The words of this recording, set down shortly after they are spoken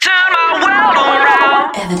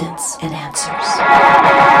Evidence and Answers.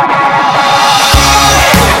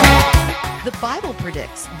 The Bible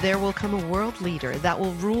predicts there will come a world leader that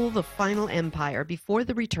will rule the final empire before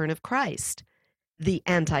the return of Christ, the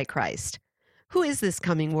Antichrist. Who is this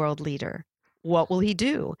coming world leader? What will he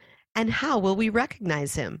do? And how will we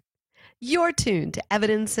recognize him? You're tuned to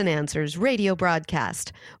Evidence and Answers radio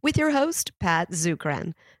broadcast with your host, Pat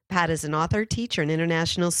Zukran. Pat is an author, teacher, and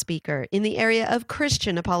international speaker in the area of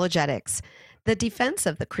Christian apologetics, the defense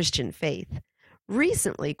of the Christian faith.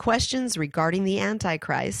 Recently, questions regarding the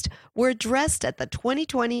Antichrist were addressed at the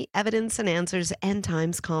 2020 Evidence and Answers End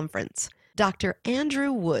Times Conference. Dr.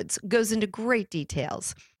 Andrew Woods goes into great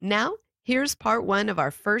details. Now, here's part one of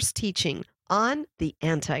our first teaching on the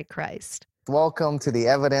Antichrist. Welcome to the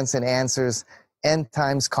Evidence and Answers End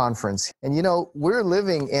Times Conference. And you know, we're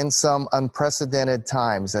living in some unprecedented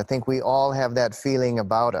times. I think we all have that feeling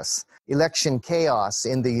about us. Election chaos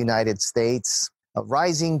in the United States, a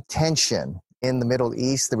rising tension in the Middle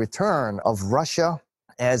East, the return of Russia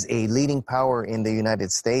as a leading power in the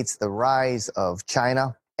United States, the rise of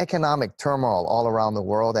China, economic turmoil all around the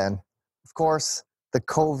world, and of course, the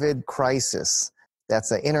COVID crisis.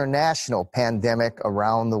 That's an international pandemic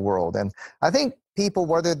around the world. And I think people,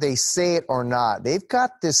 whether they say it or not, they've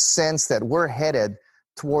got this sense that we're headed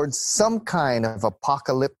towards some kind of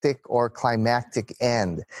apocalyptic or climactic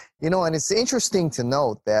end. You know, and it's interesting to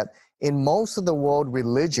note that in most of the world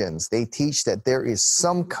religions, they teach that there is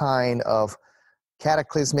some kind of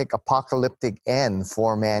cataclysmic apocalyptic end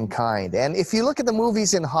for mankind. And if you look at the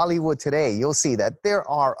movies in Hollywood today, you'll see that there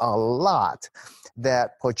are a lot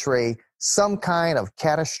that portray some kind of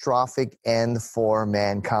catastrophic end for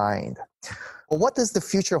mankind. Well, what does the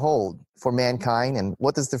future hold for mankind, and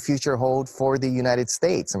what does the future hold for the United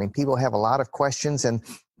States? I mean, people have a lot of questions, and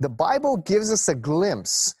the Bible gives us a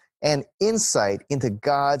glimpse and insight into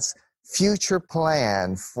God's future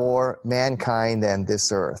plan for mankind and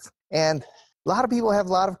this earth. And a lot of people have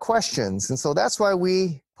a lot of questions, and so that's why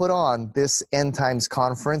we put on this End Times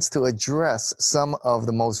Conference to address some of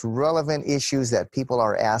the most relevant issues that people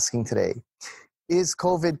are asking today. Is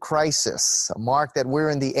COVID crisis a mark that we're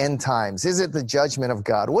in the end times? Is it the judgment of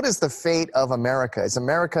God? What is the fate of America? Is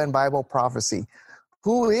America in Bible prophecy?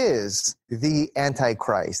 Who is the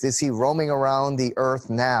Antichrist? Is he roaming around the earth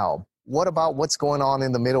now? What about what's going on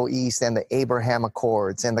in the Middle East and the Abraham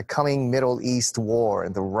Accords and the coming Middle East war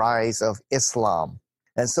and the rise of Islam?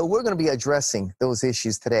 And so we're going to be addressing those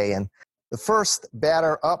issues today. And the first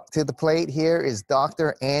batter up to the plate here is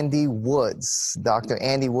Dr. Andy Woods. Dr.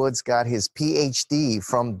 Andy Woods got his PhD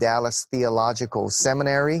from Dallas Theological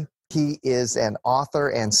Seminary. He is an author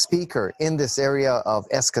and speaker in this area of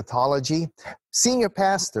eschatology, senior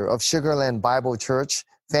pastor of Sugarland Bible Church.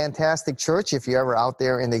 Fantastic church if you're ever out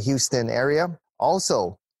there in the Houston area.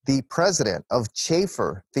 Also, the president of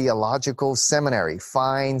Chafer Theological Seminary,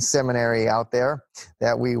 fine seminary out there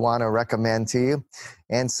that we want to recommend to you.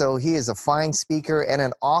 And so he is a fine speaker and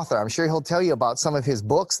an author. I'm sure he'll tell you about some of his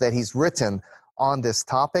books that he's written on this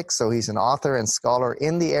topic. So he's an author and scholar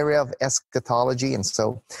in the area of eschatology. And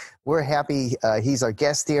so we're happy he's our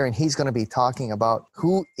guest here, and he's going to be talking about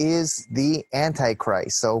who is the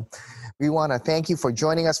Antichrist. So we want to thank you for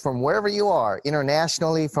joining us from wherever you are,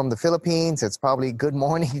 internationally, from the Philippines. It's probably good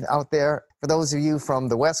morning out there. For those of you from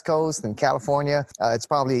the West Coast and California, it's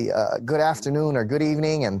probably good afternoon or good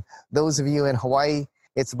evening. And those of you in Hawaii,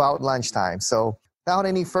 it's about lunchtime. So without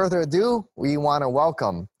any further ado, we want to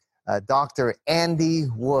welcome Dr. Andy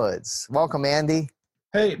Woods. Welcome, Andy.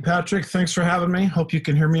 Hey, Patrick. Thanks for having me. Hope you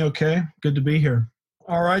can hear me okay. Good to be here.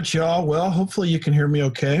 All right, y'all. Well, hopefully you can hear me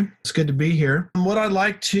okay. It's good to be here. What I'd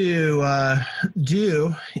like to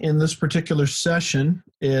do in this particular session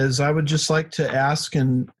is I would just like to ask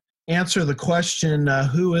and answer the question,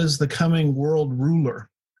 who is the coming world ruler?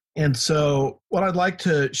 And so what I'd like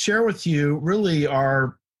to share with you really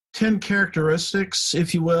are 10 characteristics,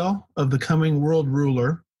 if you will, of the coming world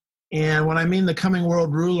ruler. And when I mean the coming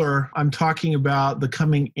world ruler, I'm talking about the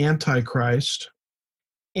coming Antichrist.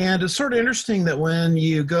 And it's sort of interesting that when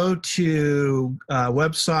you go to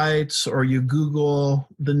websites or you Google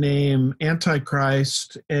the name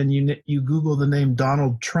Antichrist and you Google the name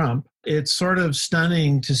Donald Trump, it's sort of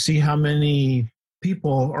stunning to see how many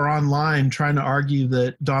people are online trying to argue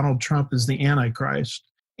that Donald Trump is the Antichrist.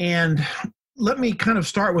 And let me kind of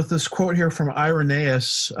start with this quote here from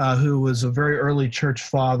Irenaeus, who was a very early church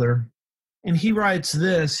father. And he writes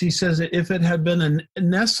this, he says, if it had been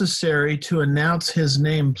necessary to announce his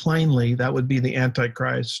name plainly, that would be the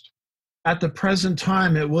Antichrist. At the present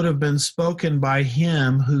time, it would have been spoken by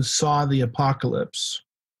him who saw the apocalypse.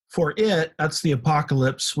 For it, that's the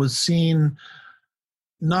apocalypse, was seen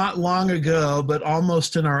not long ago, but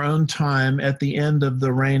almost in our own time at the end of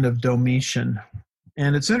the reign of Domitian.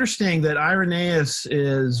 And it's interesting that Irenaeus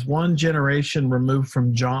is one generation removed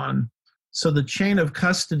from John. So the chain of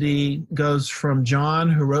custody goes from John,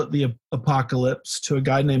 who wrote the Apocalypse, to a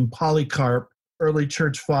guy named Polycarp, early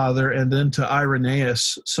church father, and then to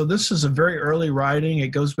Irenaeus. So this is a very early writing. It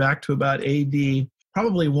goes back to about AD,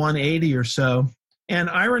 probably 180 or so. And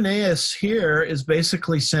Irenaeus here is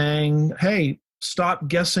basically saying, hey, stop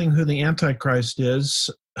guessing who the Antichrist is.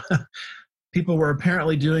 People were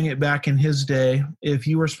apparently doing it back in his day. If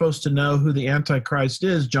you were supposed to know who the Antichrist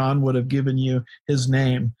is, John would have given you his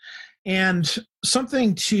name. And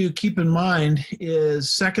something to keep in mind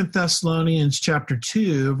is 2 Thessalonians chapter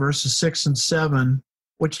 2, verses 6 and 7,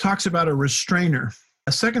 which talks about a restrainer.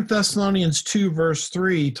 2 Thessalonians 2, verse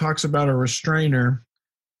 3 talks about a restrainer.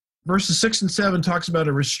 Verses 6 and 7 talks about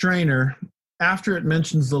a restrainer after it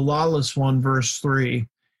mentions the lawless one, verse 3.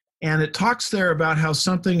 And it talks there about how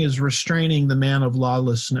something is restraining the man of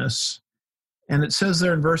lawlessness. And it says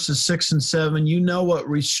there in verses 6 and 7, you know what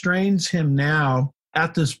restrains him now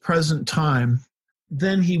at this present time,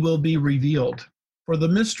 then he will be revealed. For the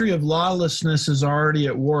mystery of lawlessness is already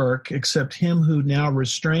at work, except him who now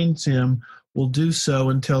restrains him will do so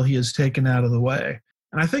until he is taken out of the way.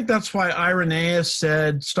 And I think that's why Irenaeus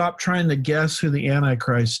said, stop trying to guess who the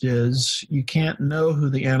Antichrist is. You can't know who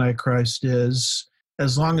the Antichrist is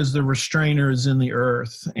as long as the restrainer is in the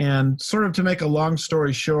earth. And sort of to make a long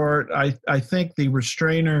story short, I think the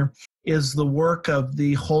restrainer is the work of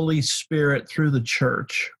the Holy Spirit through the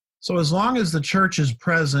church. So as long as the church is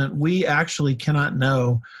present, we actually cannot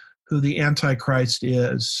know who the Antichrist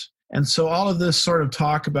is. And so all of this sort of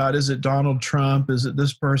talk about, is it Donald Trump? Is it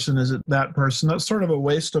this person? Is it that person? That's sort of a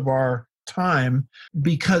waste of our time,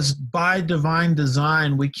 because by divine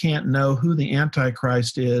design, we can't know who the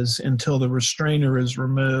Antichrist is until the restrainer is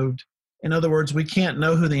removed. In other words, we can't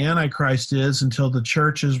know who the Antichrist is until the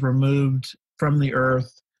church is removed from the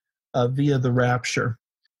earth via the rapture.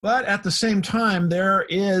 But at the same time, there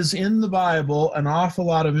is in the Bible an awful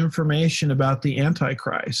lot of information about the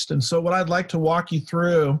Antichrist. And so what I'd like to walk you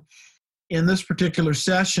through in this particular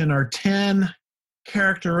session are 10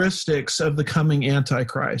 characteristics of the coming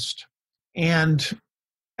Antichrist. And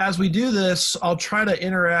as we do this, I'll try to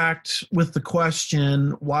interact with the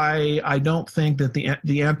question why I don't think that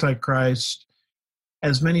the Antichrist,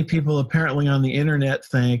 as many people apparently on the internet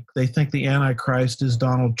think, they think the Antichrist is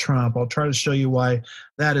Donald Trump. I'll try to show you why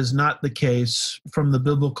that is not the case from the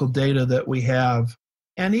biblical data that we have.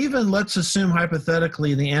 And even let's assume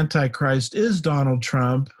hypothetically the Antichrist is Donald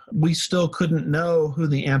Trump, we still couldn't know who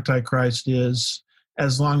the Antichrist is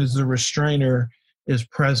as long as the restrainer is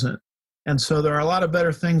present. And so there are a lot of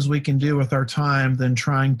better things we can do with our time than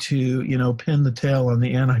trying to, pin the tail on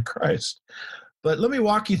the Antichrist. But let me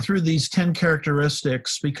walk you through these 10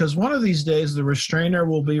 characteristics, because one of these days the restrainer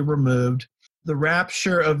will be removed, the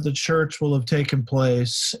rapture of the church will have taken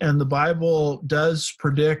place, and the Bible does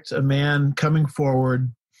predict a man coming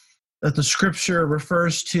forward that the scripture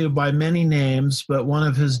refers to by many names, but one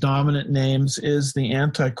of his dominant names is the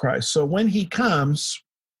Antichrist. So when he comes,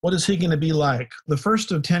 what is he going to be like? The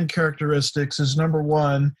first of 10 characteristics is, number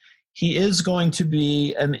one, he is going to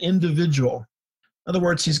be an individual. In other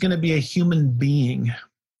words, he's going to be a human being.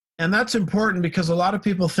 And that's important because a lot of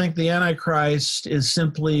people think the Antichrist is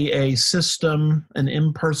simply a system, an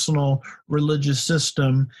impersonal religious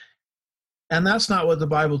system. And that's not what the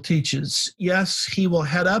Bible teaches. Yes, he will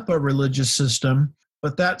head up a religious system,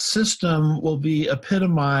 but that system will be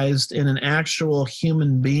epitomized in an actual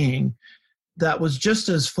human being that was just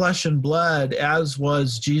as flesh and blood as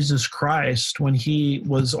was Jesus Christ when he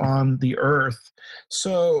was on the earth.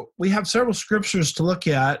 So we have several scriptures to look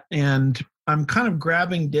at, and I'm kind of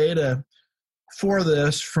grabbing data for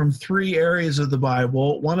this from 3 areas of the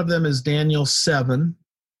Bible. One of them is Daniel 7.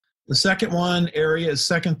 The second one area is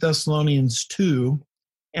 2 Thessalonians 2.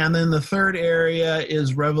 And then the third area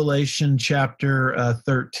is Revelation chapter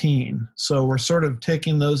 13. So we're sort of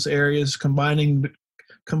taking those areas, combining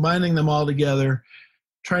them all together,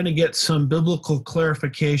 trying to get some biblical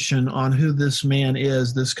clarification on who this man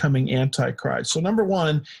is, this coming Antichrist. So number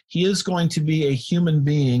one, he is going to be a human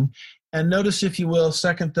being. And notice, if you will,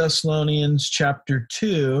 2 Thessalonians chapter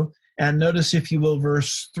 2, and notice, if you will,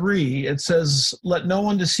 verse 3. It says, let no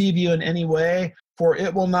one deceive you in any way, for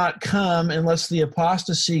it will not come unless the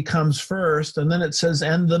apostasy comes first. And then it says,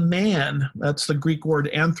 and the man, that's the Greek word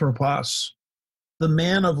anthropos, the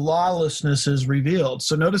man of lawlessness is revealed.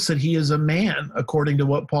 So notice that he is a man, according to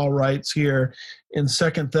what Paul writes here in 2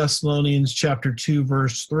 Thessalonians chapter 2,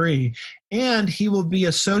 verse 3. And he will be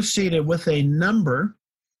associated with a number.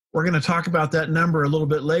 We're going to talk about that number a little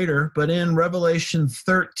bit later, but in Revelation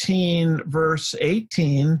 13, verse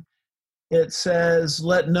 18, it says,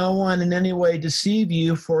 "Let no one in any way deceive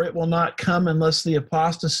you, for it will not come unless the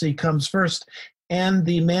apostasy comes first, and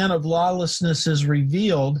the man of lawlessness is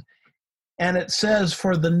revealed." And it says,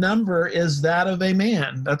 "For the number is that of a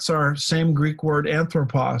man." That's our same Greek word,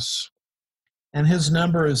 anthropos. And his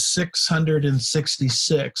number is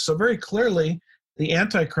 666. So very clearly, the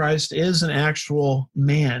Antichrist is an actual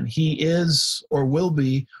man. He is, or will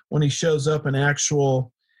be, when he shows up, an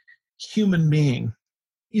actual human being.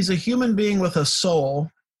 He's a human being with a soul,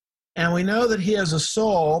 and we know that he has a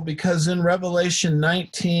soul because in Revelation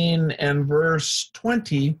 19 and verse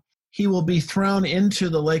 20, he will be thrown into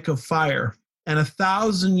the lake of fire. And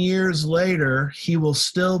 1,000 years later, he will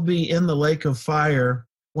still be in the lake of fire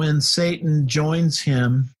when Satan joins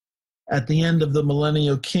him at the end of the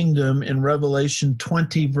millennial kingdom. In Revelation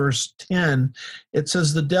 20, verse 10, it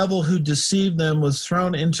says, "The devil who deceived them was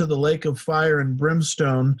thrown into the lake of fire and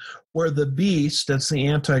brimstone, where the beast," that's the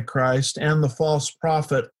Antichrist, "and the false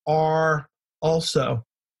prophet are also."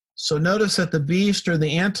 So notice that the beast, or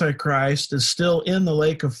the Antichrist, is still in the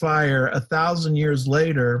lake of fire 1,000 years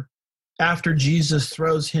later, after Jesus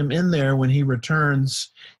throws him in there when he returns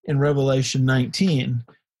in Revelation 19.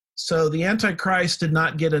 So the Antichrist did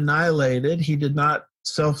not get annihilated. He did not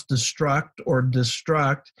self-destruct or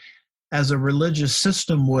destruct as a religious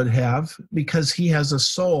system would have, because he has a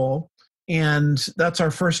soul. And that's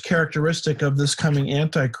our first characteristic of this coming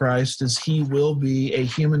Antichrist, is he will be a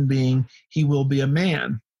human being. He will be a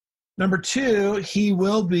man. Number two, he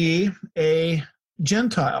will be a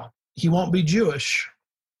Gentile. He won't be Jewish.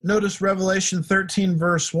 Notice Revelation 13,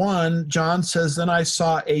 verse 1, John says, "Then I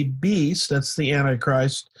saw a beast," that's the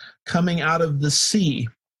Antichrist, "coming out of the sea."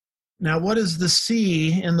 Now, what is the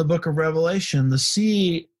sea in the book of Revelation? The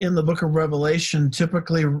sea in the book of Revelation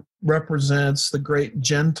typically represents the great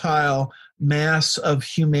Gentile mass of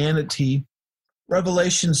humanity.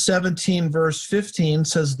 Revelation 17, verse 15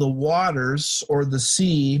 says the waters, or the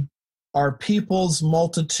sea, are peoples,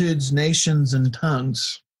 multitudes, nations, and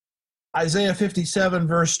tongues. Isaiah 57,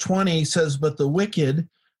 verse 20 says, "But the wicked,"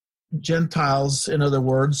 Gentiles, in other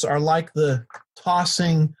words, "are like the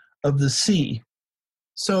tossing of the sea."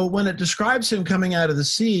 So when it describes him coming out of the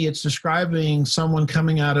sea, it's describing someone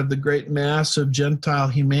coming out of the great mass of Gentile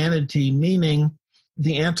humanity, meaning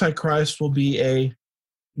the Antichrist will be a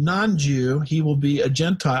non-Jew. He will be a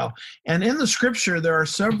Gentile. And in the scripture, there are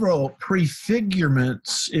several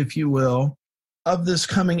prefigurements, if you will, of this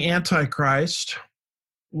coming Antichrist.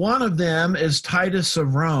 One of them is Titus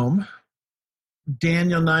of Rome,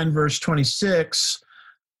 Daniel 9, verse 26.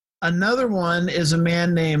 Another one is a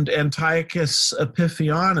man named Antiochus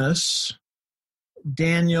Epiphanes,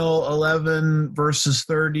 Daniel 11, verses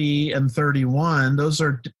 30 and 31. Those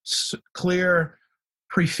are clear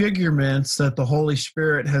prefigurements that the Holy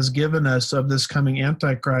Spirit has given us of this coming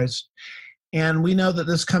Antichrist. And we know that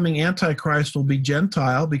this coming Antichrist will be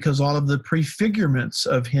Gentile because all of the prefigurements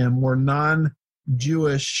of him were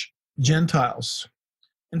non-Jewish Gentiles.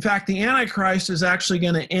 In fact, the Antichrist is actually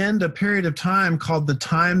going to end a period of time called the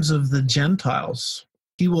times of the Gentiles.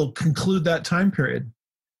 He will conclude that time period.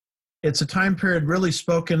 It's a time period really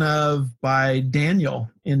spoken of by Daniel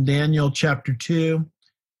in Daniel chapter 2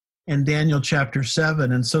 and Daniel chapter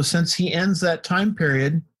 7. And so since he ends that time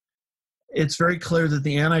period, it's very clear that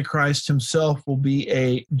the Antichrist himself will be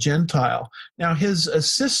a Gentile. Now, his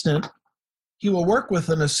assistant, he will work with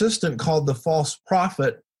an assistant called the false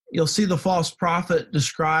prophet. You'll see the false prophet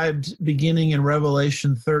described beginning in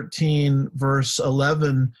Revelation 13, verse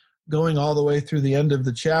 11, going all the way through the end of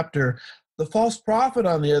the chapter. The false prophet,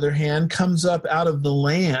 on the other hand, comes up out of the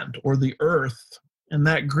land or the earth. And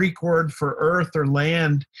that Greek word for earth or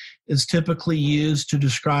land is typically used to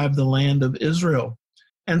describe the land of Israel.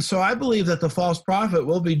 And so I believe that the false prophet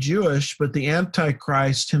will be Jewish, but the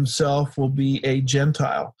Antichrist himself will be a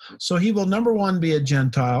Gentile. So he will, number one, be a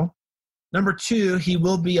Gentile. Number two, he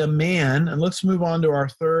will be a man. And let's move on to our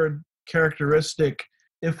third characteristic,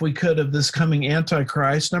 if we could, of this coming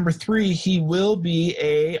Antichrist. Number three, he will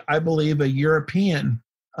be I believe, a European.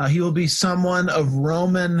 He will be someone of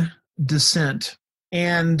Roman descent.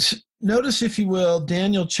 And notice, if you will,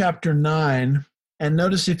 Daniel chapter 9, and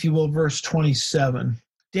notice, if you will, verse 27.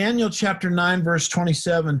 Daniel chapter 9, verse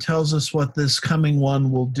 27 tells us what this coming one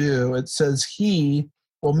will do. It says, "He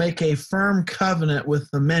will make a firm covenant with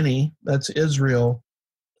the many," that's Israel,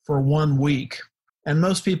 "for 1 week." And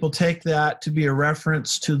most people take that to be a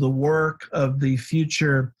reference to the work of the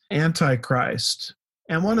future Antichrist.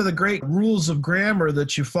 And one of the great rules of grammar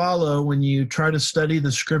that you follow when you try to study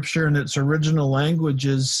the scripture in its original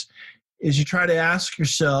languages is you try to ask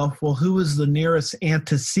yourself, well, who is the nearest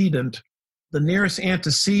antecedent? The nearest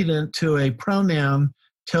antecedent to a pronoun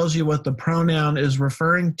tells you what the pronoun is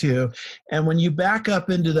referring to. And when you back up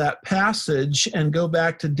into that passage and go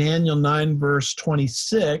back to Daniel 9, verse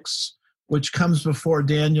 26, which comes before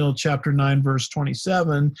Daniel chapter 9, verse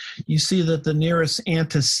 27, you see that the nearest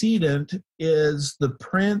antecedent is the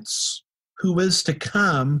prince who is to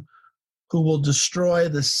come, who will destroy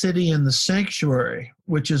the city and the sanctuary,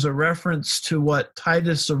 which is a reference to what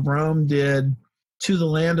Titus of Rome did to the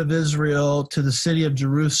land of Israel, to the city of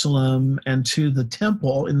Jerusalem, and to the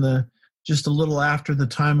temple in just a little after the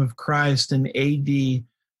time of Christ in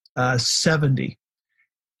AD 70.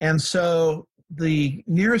 And so the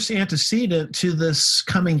nearest antecedent to this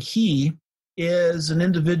coming he is an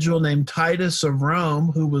individual named Titus of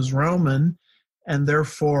Rome, who was Roman and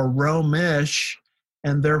therefore Romish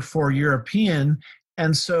and therefore European.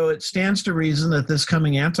 And so it stands to reason that this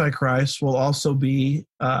coming Antichrist will also be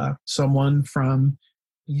someone from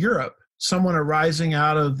Europe, someone arising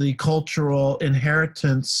out of the cultural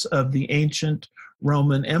inheritance of the ancient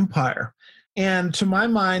Roman Empire. And to my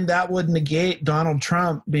mind, that would negate Donald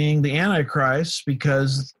Trump being the Antichrist,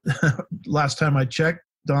 because last time I checked,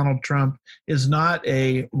 Donald Trump is not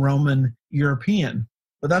a Roman European.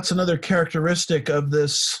 But that's another characteristic of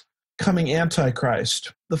this coming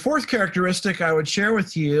Antichrist. The fourth characteristic I would share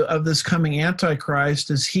with you of this coming Antichrist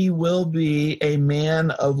is he will be a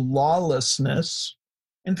man of lawlessness.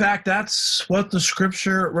 In fact, that's what the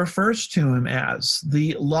scripture refers to him as,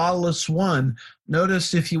 the lawless one.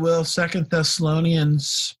 Notice, if you will, 2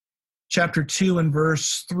 Thessalonians chapter 2 and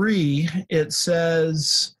verse 3, it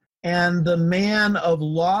says, "And the man of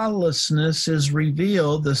lawlessness is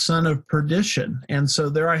revealed, the son of perdition." And so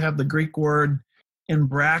there I have the Greek word in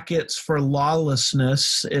brackets for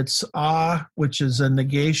lawlessness. It's which is a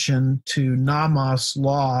negation to nomos,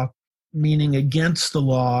 law, meaning against the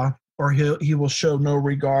law, or he will show no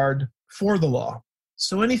regard for the law.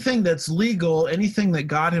 So anything that's legal, anything that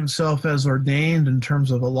God himself has ordained in terms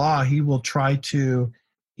of a law, he will try to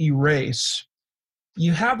erase.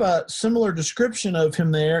 You have a similar description of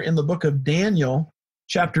him there in the book of Daniel,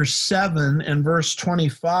 chapter 7 and verse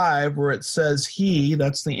 25, where it says he,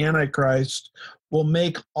 that's the Antichrist, will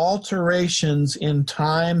make alterations in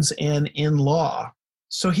times and in law.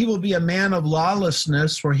 So he will be a man of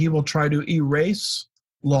lawlessness, where he will try to erase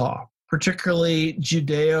law, particularly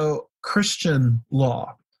Judeo-Christian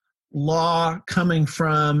law coming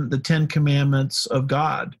from the Ten Commandments of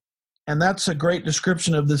God. And that's a great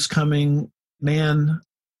description of this coming man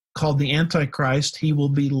called the Antichrist. He will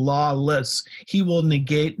be lawless. He will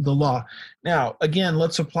negate the law. Now, again,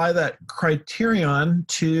 let's apply that criterion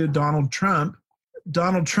to Donald Trump.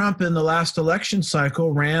 Donald Trump in the last election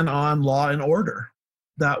cycle ran on law and order.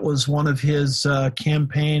 That was one of his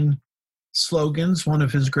campaign slogans, one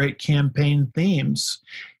of his great campaign themes.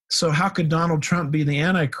 So how could Donald Trump be the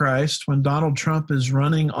Antichrist when Donald Trump is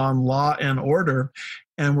running on law and order?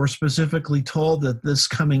 And we're specifically told that this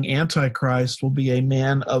coming Antichrist will be a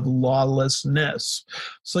man of lawlessness.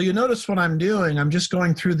 So you notice what I'm doing. I'm just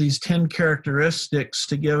going through these 10 characteristics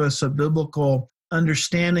to give us a biblical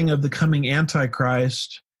understanding of the coming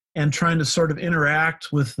Antichrist, and trying to sort of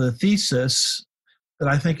interact with the thesis that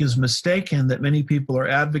I think is mistaken, that many people are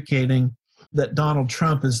advocating that Donald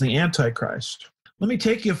Trump is the Antichrist. Let me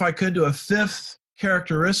take you, if I could, to a fifth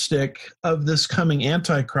characteristic of this coming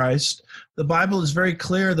Antichrist. The Bible is very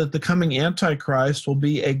clear that the coming Antichrist will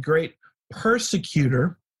be a great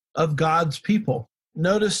persecutor of God's people.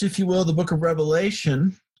 Notice, if you will, the book of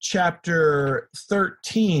Revelation, chapter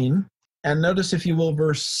 13, and notice, if you will,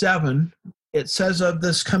 verse 7. It says of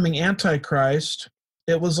this coming Antichrist,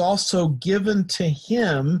 "It was also given to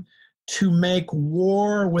him to make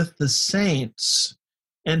war with the saints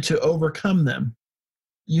and to overcome them."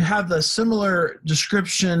 You have the similar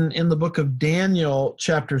description in the book of Daniel,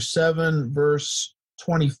 chapter 7, verse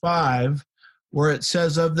 25, where it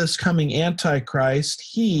says of this coming Antichrist,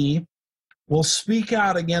 he will speak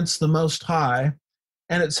out against the Most High.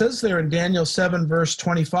 And it says there in Daniel 7, verse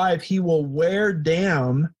 25, he will wear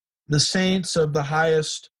down the saints of the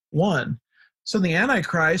highest one. So the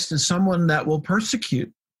Antichrist is someone that will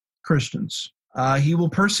persecute Christians. He will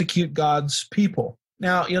persecute God's people.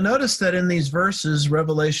 Now, you'll notice that in these verses,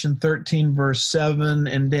 Revelation 13, verse 7,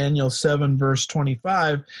 and Daniel 7, verse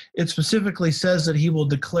 25, it specifically says that he will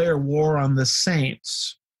declare war on the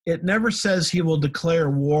saints. It never says he will declare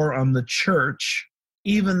war on the church,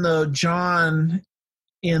 even though John,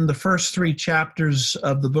 in the first 3 chapters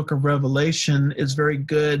of the book of Revelation, is very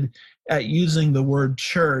good at using the word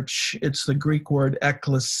church. It's the Greek word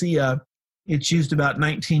ekklesia, It's used about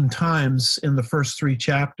 19 times in the first 3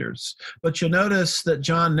 chapters. But you'll notice that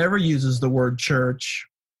John never uses the word church.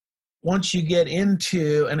 Once you get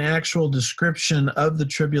into an actual description of the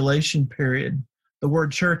tribulation period, the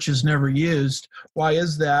word church is never used. Why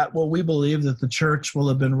is that? Well, we believe that the church will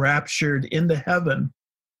have been raptured into heaven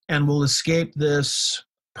and will escape this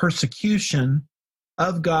persecution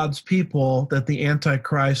of God's people that the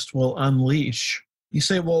Antichrist will unleash. You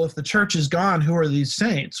say, well, if the church is gone, who are these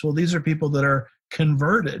saints? Well, these are people that are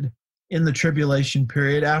converted in the tribulation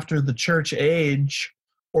period after the church age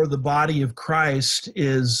or the body of Christ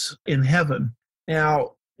is in heaven.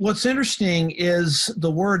 Now, what's interesting is the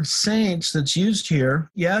word saints that's used here.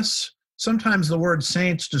 Yes, sometimes the word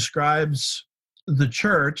saints describes the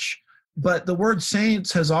church, but the word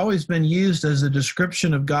saints has always been used as a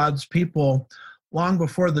description of God's people long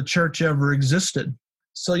before the church ever existed.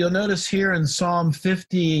 So you'll notice here in Psalm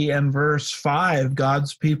 50 and verse 5,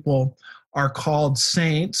 God's people are called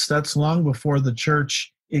saints. That's long before the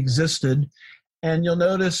church existed. And you'll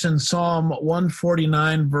notice in Psalm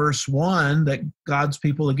 149 verse 1 that God's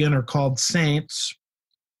people again are called saints.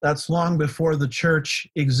 That's long before the church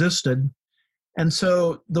existed. And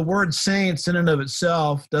so the word saints in and of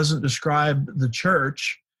itself doesn't describe the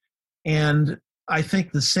church. And I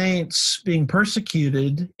think the saints being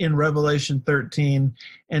persecuted in Revelation 13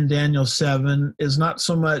 and Daniel 7 is not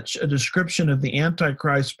so much a description of the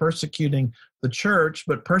Antichrist persecuting the church,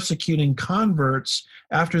 but persecuting converts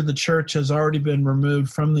after the church has already been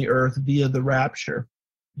removed from the earth via the rapture.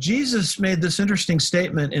 Jesus made this interesting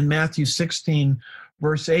statement in Matthew 16,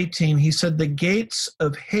 verse 18. He said, the gates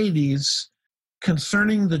of Hades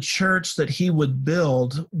concerning the church that he would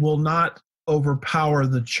build will not overpower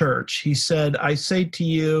the church. He said, I say to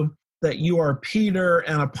you that you are Peter,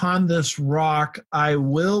 and upon this rock I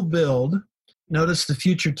will build. Notice the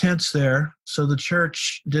future tense there. So the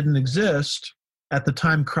church didn't exist at the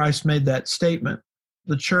time Christ made that statement.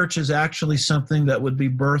 The church is actually something that would be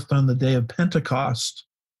birthed on the day of Pentecost.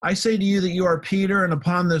 I say to you that you are Peter, and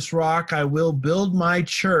upon this rock I will build my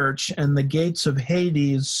church, and the gates of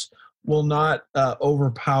Hades will not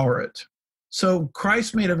overpower it. So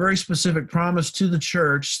Christ made a very specific promise to the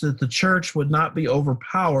church that the church would not be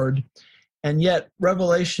overpowered. And yet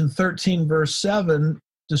Revelation 13 verse 7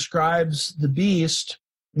 describes the beast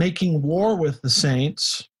making war with the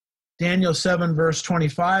saints. Daniel 7 verse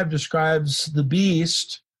 25 describes the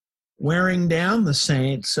beast wearing down the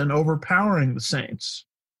saints and overpowering the saints.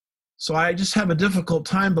 So I just have a difficult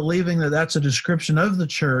time believing that that's a description of the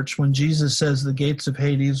church when Jesus says the gates of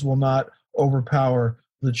Hades will not overpower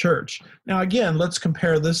the church. Now, again, let's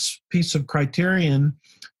compare this piece of criterion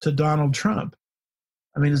to Donald Trump.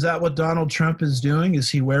 I mean, is that what Donald Trump is doing?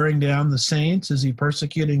 Is he wearing down the saints? Is he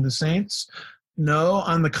persecuting the saints? No,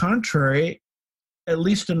 on the contrary, at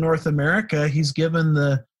least in North America, he's given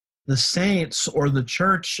the saints or the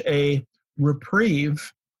church a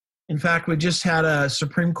reprieve. In fact, we just had a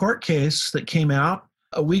Supreme Court case that came out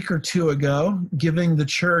a week or two ago giving the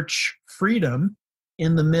church freedom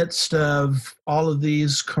in the midst of all of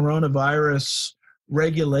these coronavirus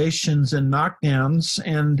regulations and knockdowns,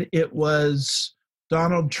 and it was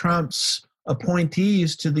Donald Trump's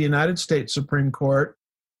appointees to the United States Supreme Court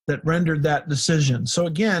that rendered that decision. So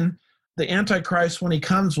again, the Antichrist, when he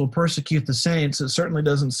comes, will persecute the saints. It certainly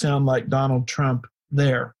doesn't sound like Donald Trump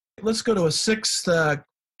there. Let's go to a sixth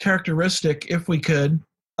characteristic, if we could,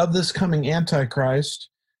 of this coming Antichrist.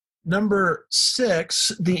 Number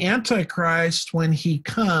 6, the Antichrist, when he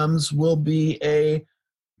comes, will be a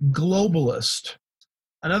globalist.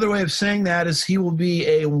 Another way of saying that is he will be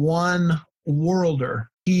a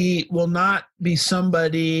one-worlder. He will not be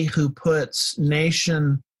somebody who puts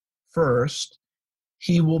nation first.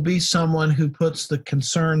 He will be someone who puts the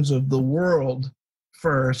concerns of the world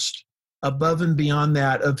first, above and beyond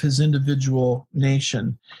that of his individual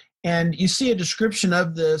nation. And you see a description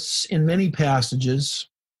of this in many passages.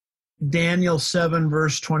 Daniel 7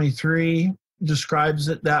 verse 23 describes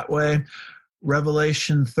it that way.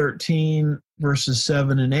 Revelation 13 verses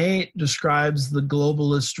 7 and 8 describes the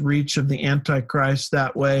globalist reach of the Antichrist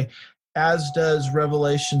that way, as does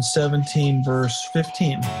Revelation 17 verse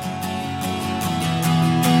 15.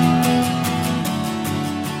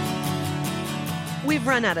 We've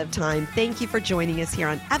run out of time. Thank you for joining us here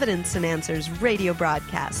on Evidence and Answers radio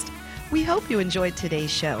broadcast. We hope you enjoyed today's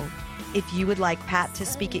show. If you would like Pat to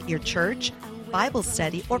speak at your church, Bible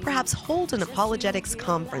study, or perhaps hold an apologetics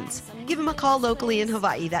conference, give him a call locally in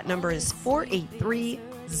Hawaii. That number is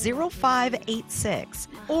 483-0586.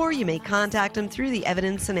 Or you may contact him through the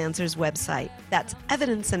Evidence and Answers website. That's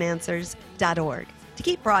evidenceandanswers.org. To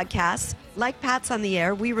keep broadcasts like Pat's on the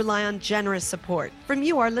air, we rely on generous support from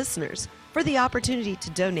you, our listeners. For the opportunity to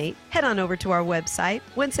donate, head on over to our website.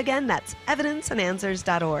 Once again, that's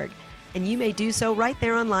evidenceandanswers.org. And you may do so right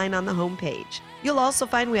there online on the homepage. You'll also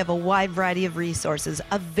find we have a wide variety of resources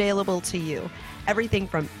available to you. Everything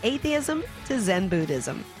from atheism to Zen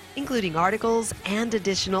Buddhism, including articles and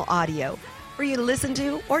additional audio for you to listen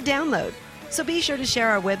to or download. So be sure to share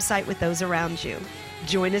our website with those around you.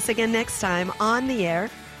 Join us again next time on the air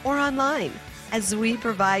or online as we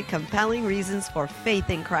provide compelling reasons for faith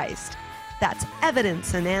in Christ. That's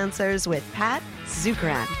Evidence and Answers with Pat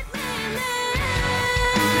Zukeran.